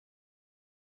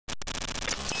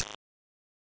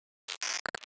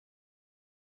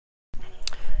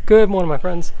Good morning, my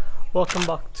friends. Welcome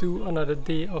back to another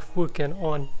day of working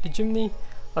on the JIMNY.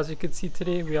 As you can see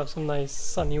today, we have some nice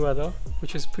sunny weather,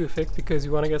 which is perfect because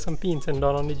we want to get some painting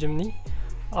done on the JIMNY.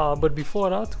 But before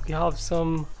that, we have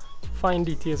some fine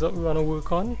details that we want to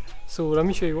work on. So let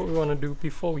me show you what we want to do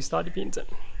before we start the painting.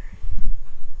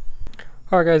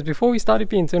 Alright guys, before we start the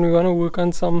painting, we want to work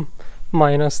on some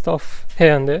minor stuff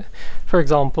here and there. For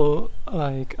example,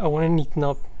 like I want to neaten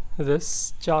up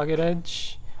this jagged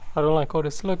edge. I don't like how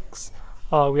this looks.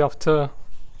 We have to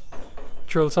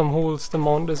drill some holes to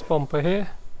mount this bumper here.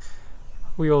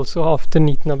 We also have to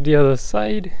neaten up the other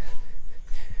side,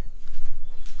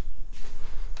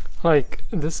 like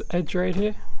this edge right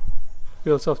here.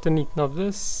 We also have to neaten up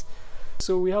this.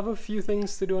 So we have a few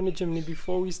things to do on the JIMNY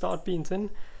before we start painting.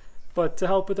 But to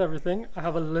help with everything, I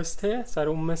have a list here so I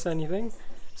don't miss anything.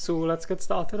 So let's get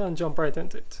started and jump right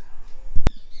into it.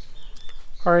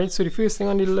 Alright, so the first thing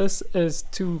on the list is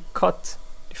to cut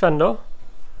the fender.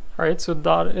 Alright, so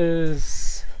that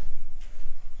is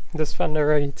this fender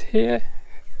right here.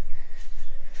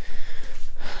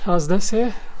 As this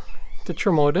here, to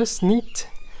trim out this neat.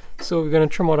 So we're going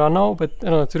to trim out that now, but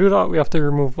in order to do that, we have to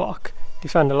remove back the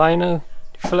fender liner,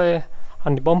 the flare,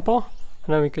 and the bumper.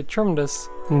 And then we could trim this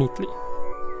neatly.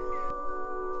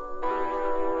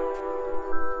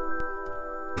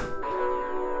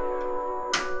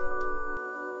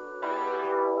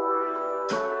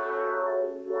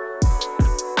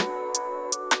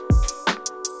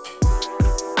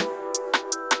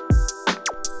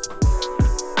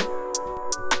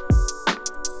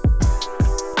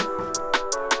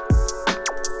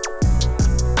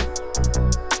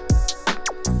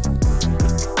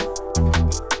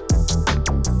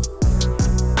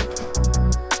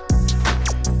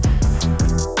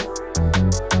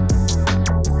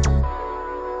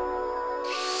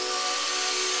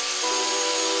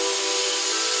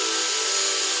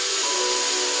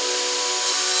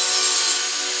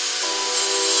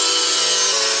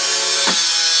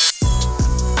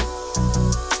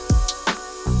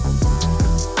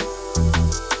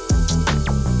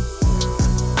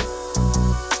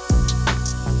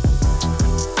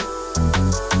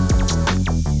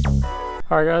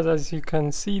 Alright guys, as you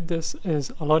can see, this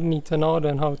is a lot neater now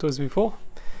than how it was before.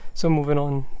 So moving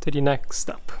on to the next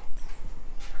step.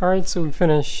 Alright, so we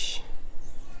finish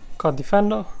cut the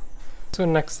fender. So the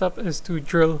next step is to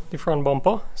drill the front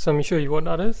bumper. So let me show you what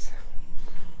that is.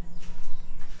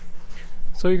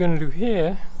 So what you're going to do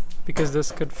here, because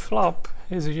this could flap,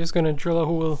 is you're just going to drill a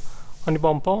hole on the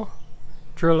bumper,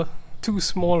 drill two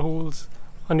small holes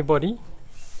on the body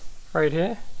right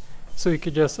here. So you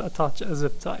could just attach a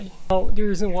zip tie. Now the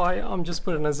reason why I'm just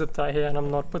putting a zip tie here and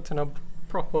I'm not putting a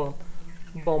proper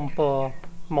bumper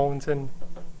mounting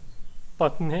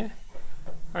button here,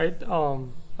 right?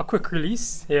 A quick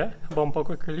release here, a bumper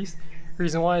quick release.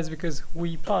 Reason why is because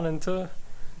we planning to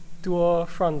do a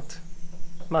front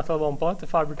metal bumper, to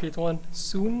fabricate one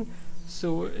soon.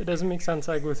 So it doesn't make sense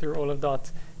I go through all of that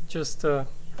just to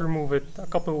remove it a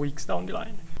couple of weeks down the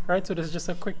line. Right, so this is just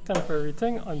a quick temporary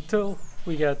thing until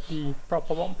we get the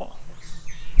proper bumper.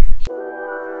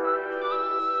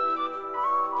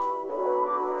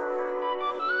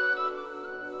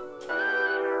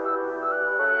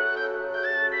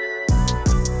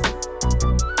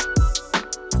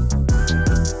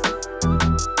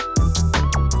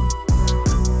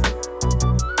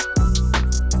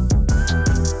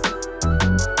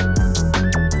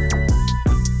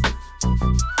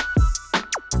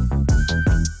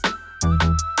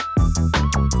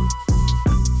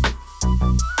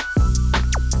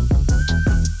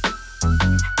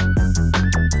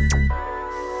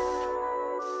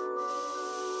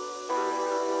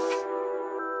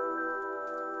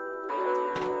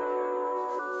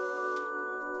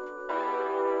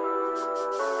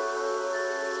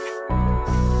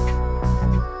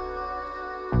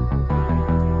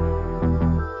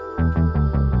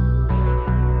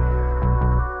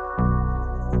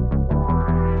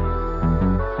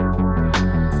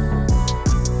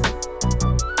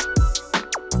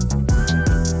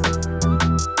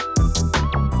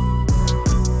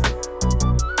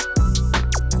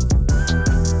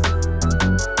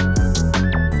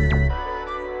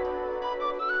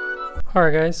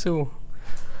 Alright guys, so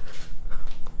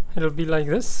it'll be like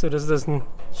this, so this doesn't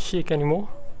shake anymore.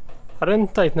 I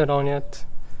didn't tighten it down yet,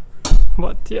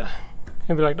 but yeah,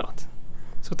 it'll be like that.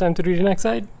 So time to do the next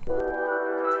side.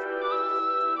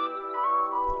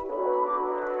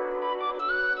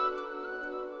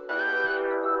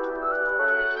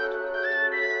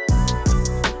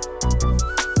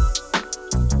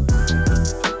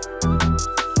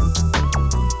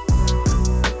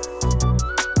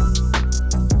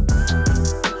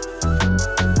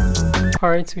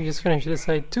 Alright, so we just finished this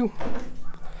side too.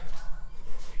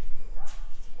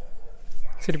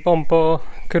 So the bumper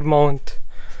could mount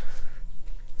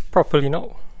properly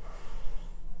now.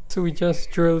 So we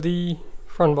just drilled the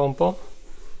front bumper.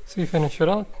 So we finished with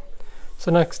that.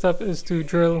 So next step is to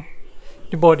drill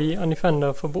the body and the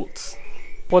fender for bolts.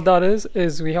 What that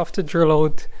is we have to drill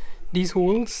out these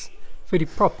holes for the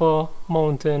proper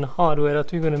mounting hardware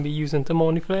that we're going to be using to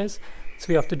mount the flares. So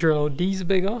we have to drill out these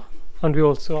bigger, and we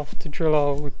also have to drill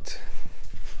out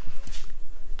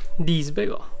these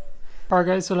bigger. Alright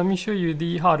guys, so let me show you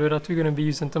the hardware that we're going to be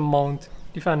using to mount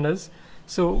the fenders.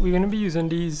 So we're going to be using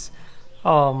these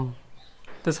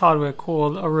this hardware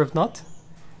called a riv nut.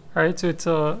 Right, so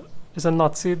it's a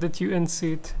nut set that you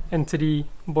insert into the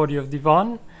body of the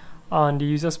van, and you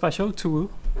use a special tool,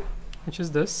 which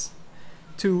is this,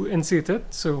 to insert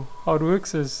it. So how it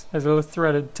works is there's a little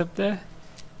threaded tip there.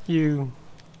 You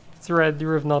thread the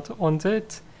riv nut onto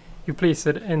it, you place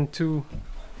it into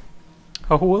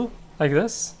a hole like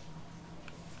this,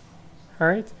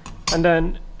 alright, and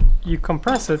then you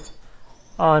compress it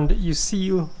and you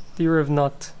seal the riv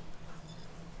nut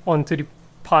onto the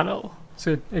panel,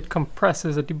 so it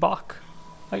compresses at the back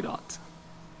like that.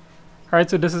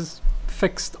 Alright, so this is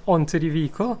fixed onto the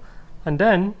vehicle, and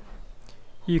then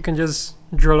you can just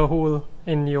drill a hole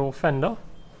in your fender,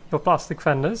 your plastic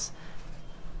fenders,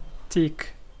 take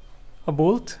a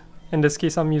bolt, in this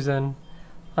case I'm using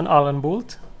an Allen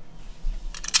bolt,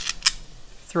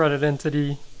 thread it into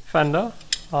the fender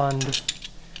and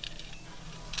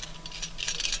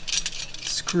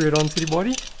screw it onto the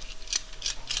body,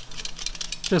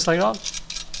 just like that.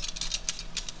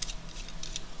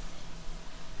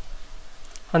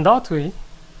 And that way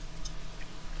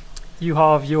you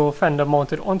have your fender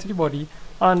mounted onto the body,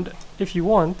 and if you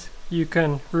want you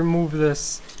can remove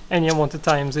this any amount of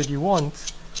times that you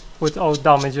want without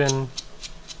damaging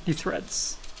the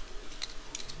threads.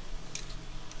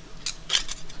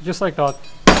 Just like that.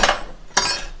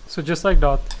 So just like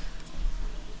that,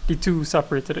 the two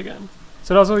separated again.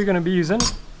 So that's what we're going to be using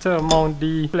to mount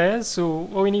the flares. So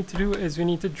what we need to do is we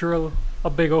need to drill a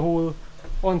bigger hole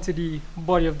onto the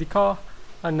body of the car,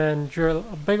 and then drill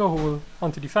a bigger hole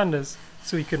onto the fenders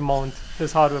so we can mount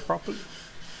this hardware properly.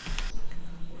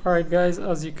 Alright guys,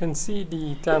 as you can see,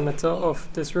 the diameter of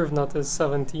this riv nut is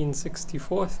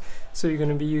 17/64, so you're going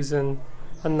to be using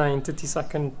a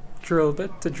 9/32 drill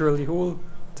bit to drill the hole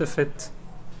to fit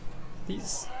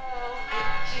these.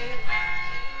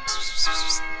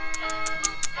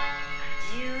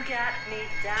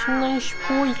 Nice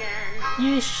boy.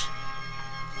 Yes.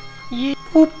 Yeah.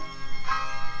 Poop.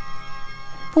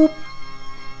 Poop.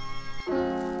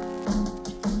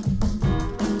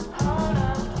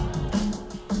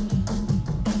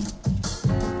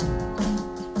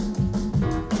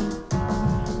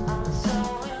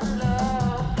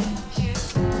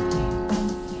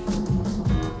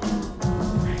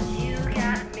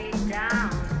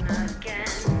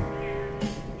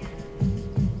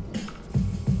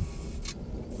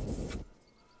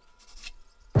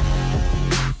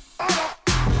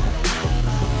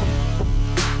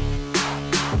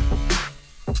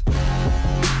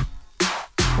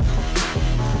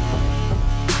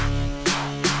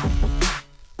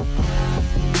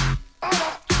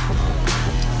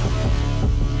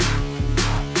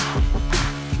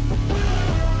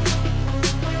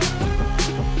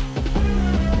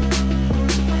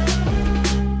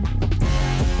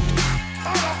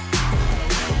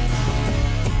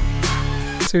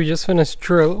 So we just finished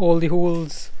drill all the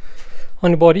holes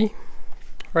on the body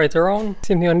right around,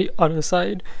 same thing on the other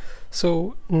side.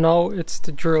 So now it's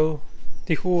to drill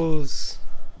the holes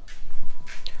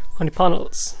on the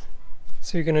panels.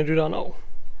 So we're gonna do that now.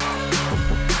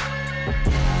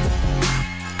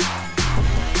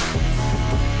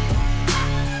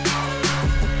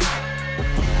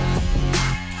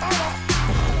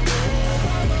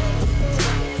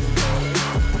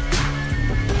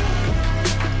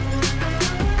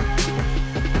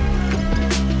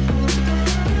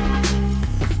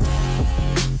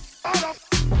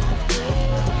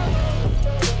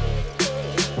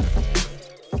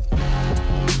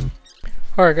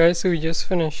 Alright guys, so we just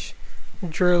finished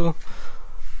drill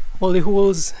all the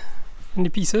holes in the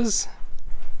pieces.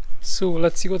 So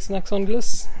let's see what's next on the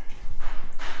list.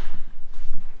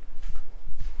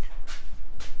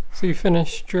 So we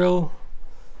finished drill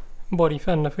body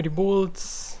fender for the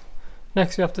bolts.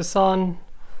 Next we have to sand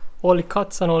all the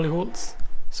cuts and all the holes.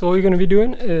 So what we're going to be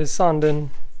doing is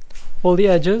sanding all the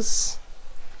edges,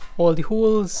 all the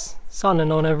holes,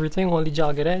 sanding on everything, all the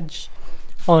jagged edge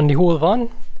on the whole van.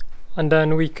 And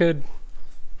then we could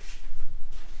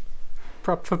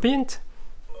prep for paint.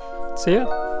 See ya.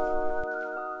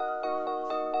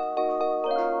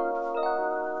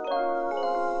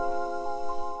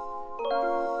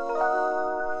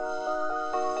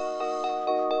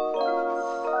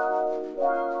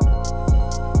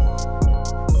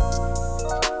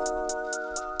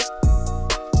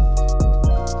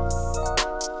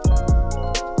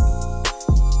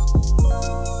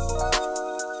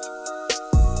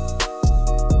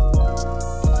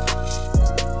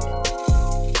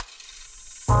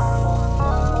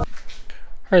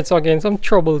 Alright, so again, some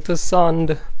trouble to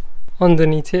sand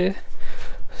underneath here.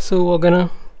 So we're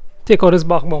gonna take out this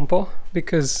back bumper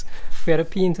because we had a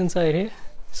paint inside here.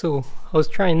 So I was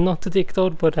trying not to take it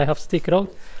out, but I have to take it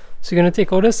out. So we're gonna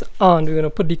take out this and we're gonna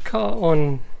put the car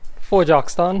on 4 jack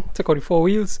stand, take out the 4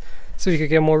 wheels so we can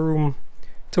get more room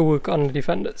to work on the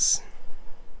Fenders.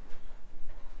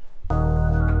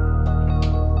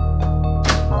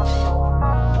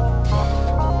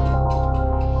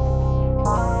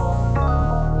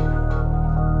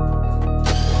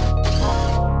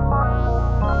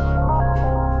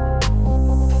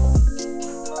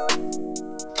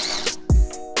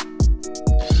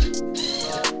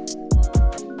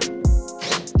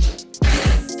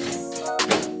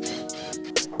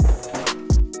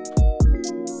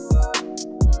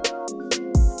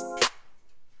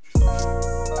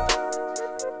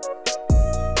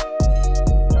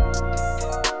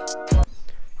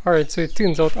 Alright, so it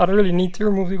turns out I don't really need to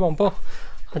remove the bumper.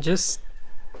 I just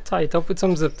tie it up with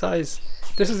some zip ties.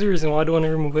 This is the reason why I don't want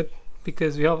to remove it,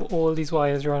 because we have all these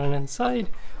wires running inside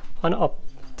and up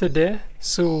to there.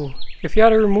 So if you had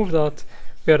to remove that,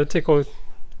 we had to take out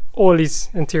all these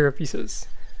interior pieces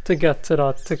to get to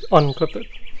that, to unclip it.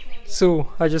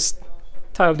 So I just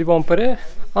tie up the bumper there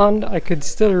and I could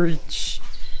still reach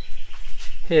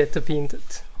here to paint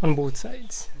it on both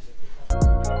sides.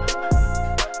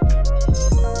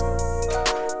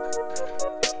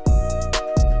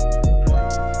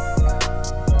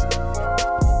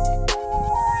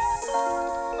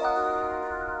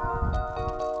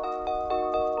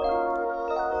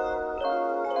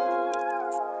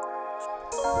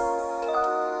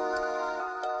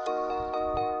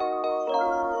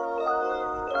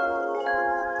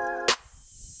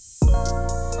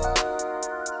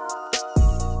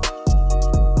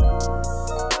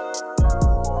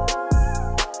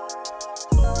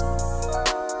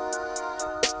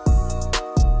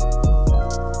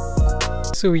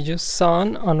 So we just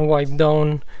sand and wipe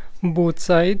down both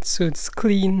sides so it's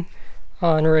clean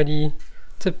and ready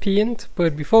to paint.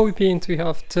 But before we paint, we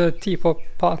have to tape up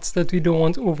parts that we don't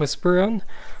want overspray on,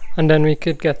 and then we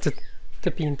could get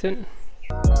to painting.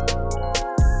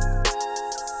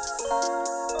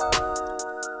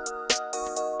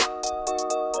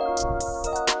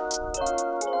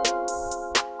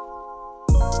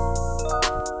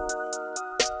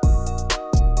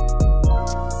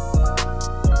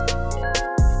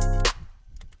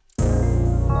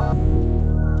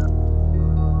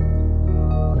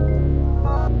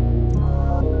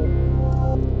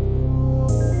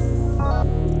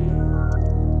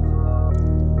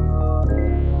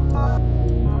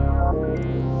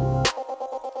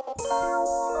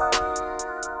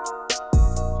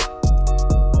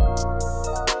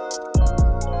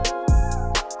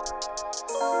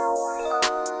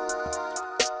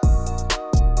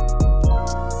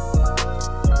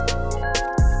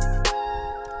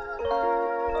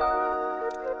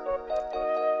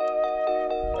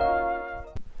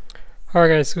 Alright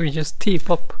guys, so we just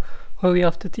tape up what we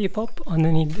have to tape up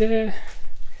underneath there.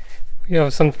 We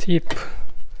have some tape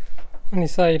on the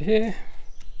side here,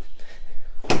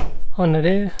 under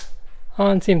there,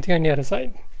 and same thing on the other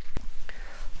side.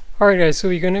 Alright guys, so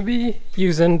we're going to be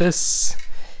using this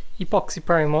epoxy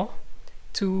primer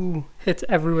to hit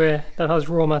everywhere that has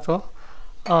raw metal,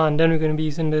 and then we're going to be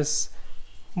using this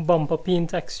bumper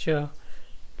paint texture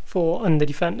for under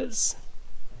the fenders.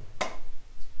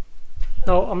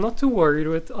 Now I'm not too worried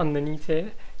with underneath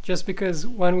here, just because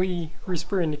when we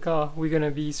respray in the car, we're going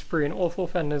to be spraying all 4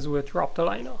 fenders with Raptor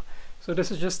liner. So this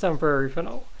is just temporary for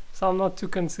now. So I'm not too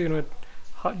concerned with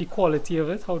the quality of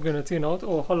it, how it's going to turn out,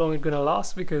 or how long it's going to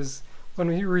last, because when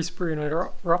we respray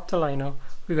with Raptor liner,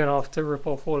 we're going to have to rip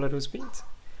off all of those paint.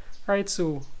 Alright,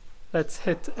 so let's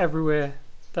hit everywhere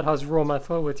that has raw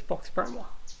metal with epoxy primer.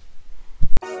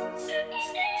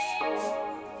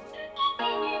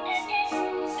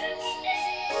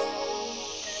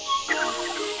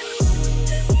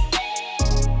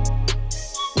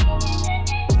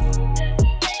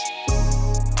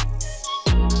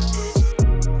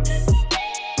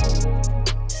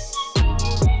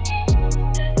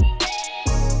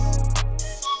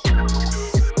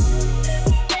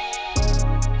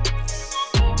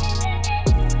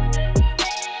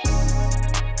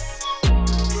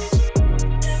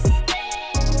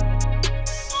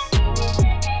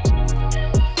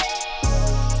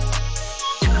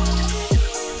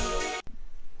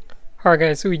 Alright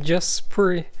guys, so we just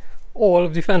spray all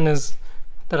of the fenders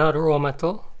that had raw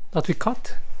metal that we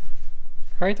cut,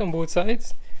 right, on both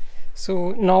sides.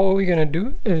 So now what we're gonna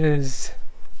do is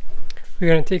we're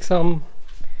gonna take some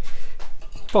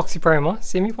epoxy primer,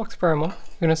 same epoxy primer,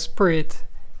 we're gonna spray it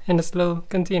in this little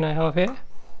container I have here,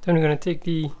 Then we're going to take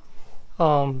the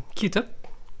Q-tip,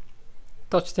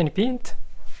 touch any paint,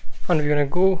 and we're going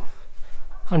to go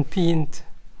and paint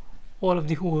all of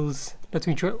the holes that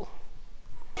we drill.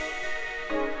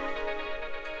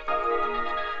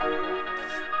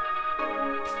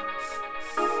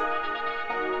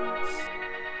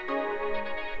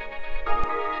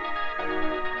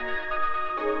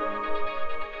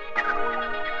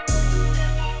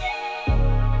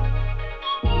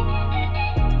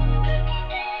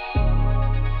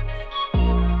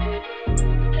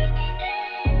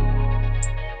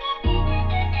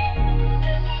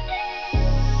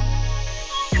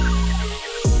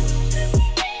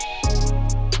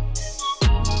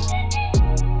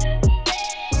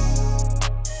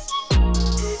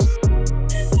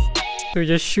 So we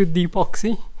just shoot the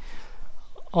epoxy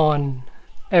on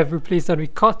every place that we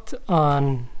cut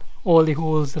and all the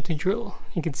holes that we drill.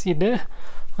 You can see there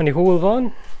on the hole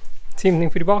one, same thing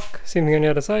for the back, same thing on the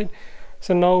other side.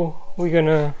 So now we're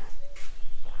gonna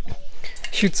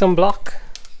shoot some black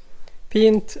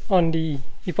paint on the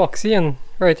epoxy and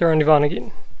right around the van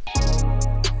again.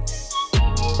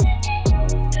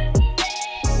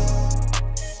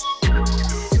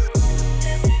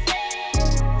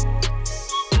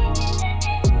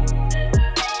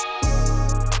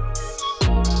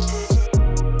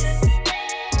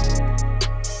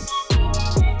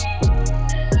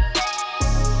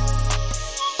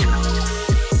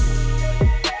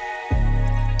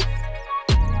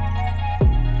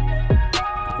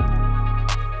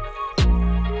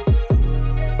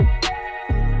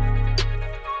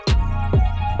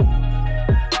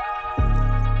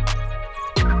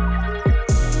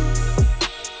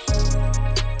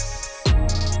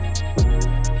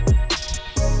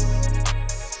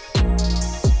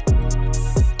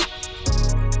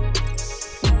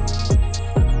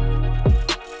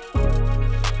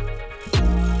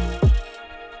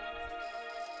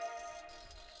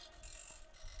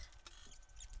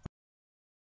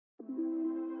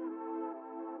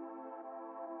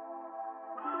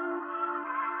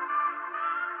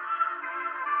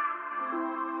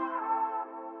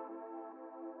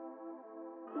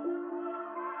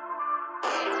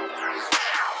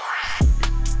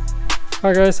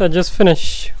 Alright guys, I just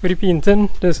finished with the painting.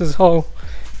 This is how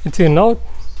it turned out.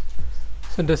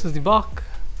 So this is the back.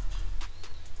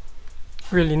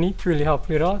 Really neat, really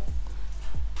happy with that.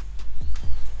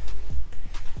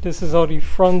 This is how the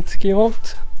front came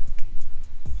out.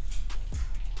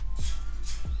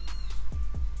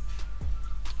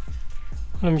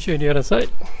 Let me show you the other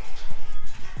side.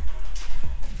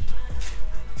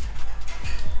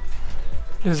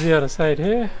 This is the other side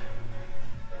here.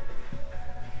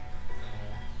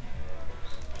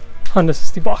 And this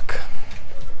is the back.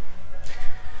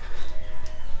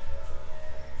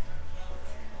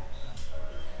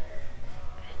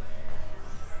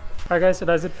 Alright guys, so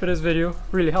that's it for this video.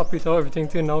 Really happy with how everything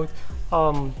turned out.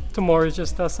 Tomorrow is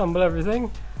just to assemble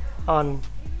everything and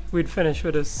we'd finish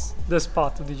with this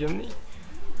part of the JIMNY.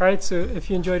 Alright, so if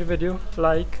you enjoyed the video,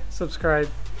 like, subscribe,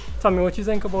 tell me what you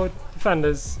think about the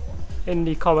Fenders in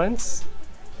the comments,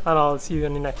 and I'll see you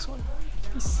in the next one.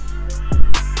 Peace.